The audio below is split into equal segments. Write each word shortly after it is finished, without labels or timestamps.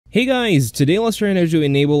Hey guys, today let's try how to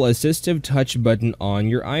enable Assistive Touch button on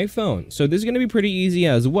your iPhone. So this is going to be pretty easy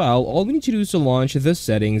as well. All we need to do is to launch the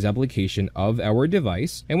settings application of our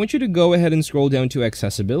device. I want you to go ahead and scroll down to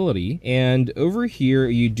accessibility, and over here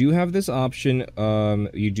you do have this option.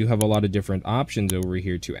 You do have a lot of different options over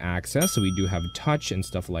here to access. So we do have touch and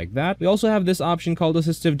stuff like that. We also have this option called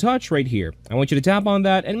Assistive Touch right here. I want you to tap on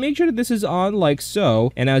that and make sure that this is on like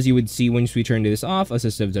so. And as you would see, once we turn this off,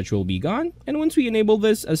 Assistive Touch will be gone. And once we enable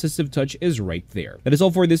this, Assistive Touch is right there. That is all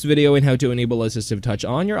for this video and how to enable Assistive Touch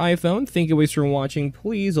on your iPhone. Thank you guys for watching.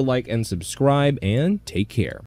 Please like and subscribe and take care.